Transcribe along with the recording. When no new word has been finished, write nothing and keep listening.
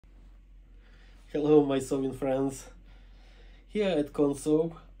Hello my sewing friends. Here at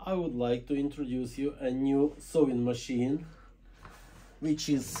Consew I would like to introduce you a new sewing machine, which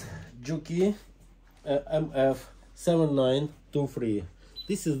is Juki MF7923.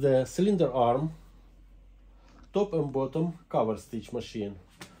 This is the cylinder arm, top and bottom cover stitch machine.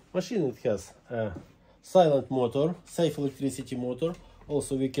 It has a silent motor, safe electricity motor.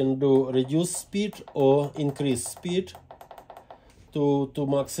 Also we can do reduce speed or increase speed to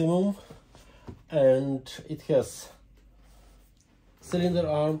maximum, and it has cylinder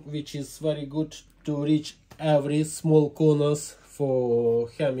arm which is very good to reach every small corners for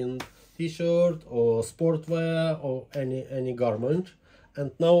hemming t-shirt or sportwear or any garment.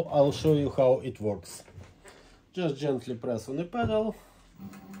 And now I'll show you how it works. Just gently press on the pedal.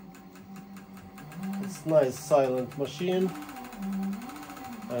 It's nice silent machine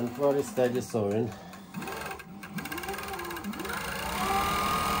and very steady sewing.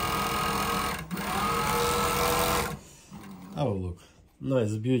 Oh look,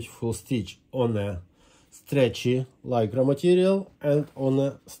 nice beautiful stitch on a stretchy lycra material and on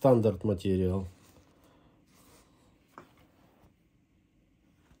a standard material.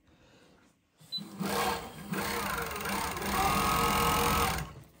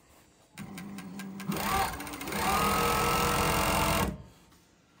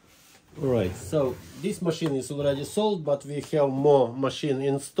 Alright, so this machine is already sold, but we have more machine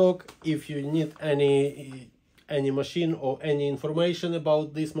in stock. If you need any machine or any information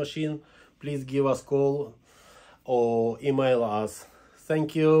about this machine, please give us a call or email us.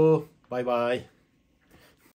 Thank you. Bye bye.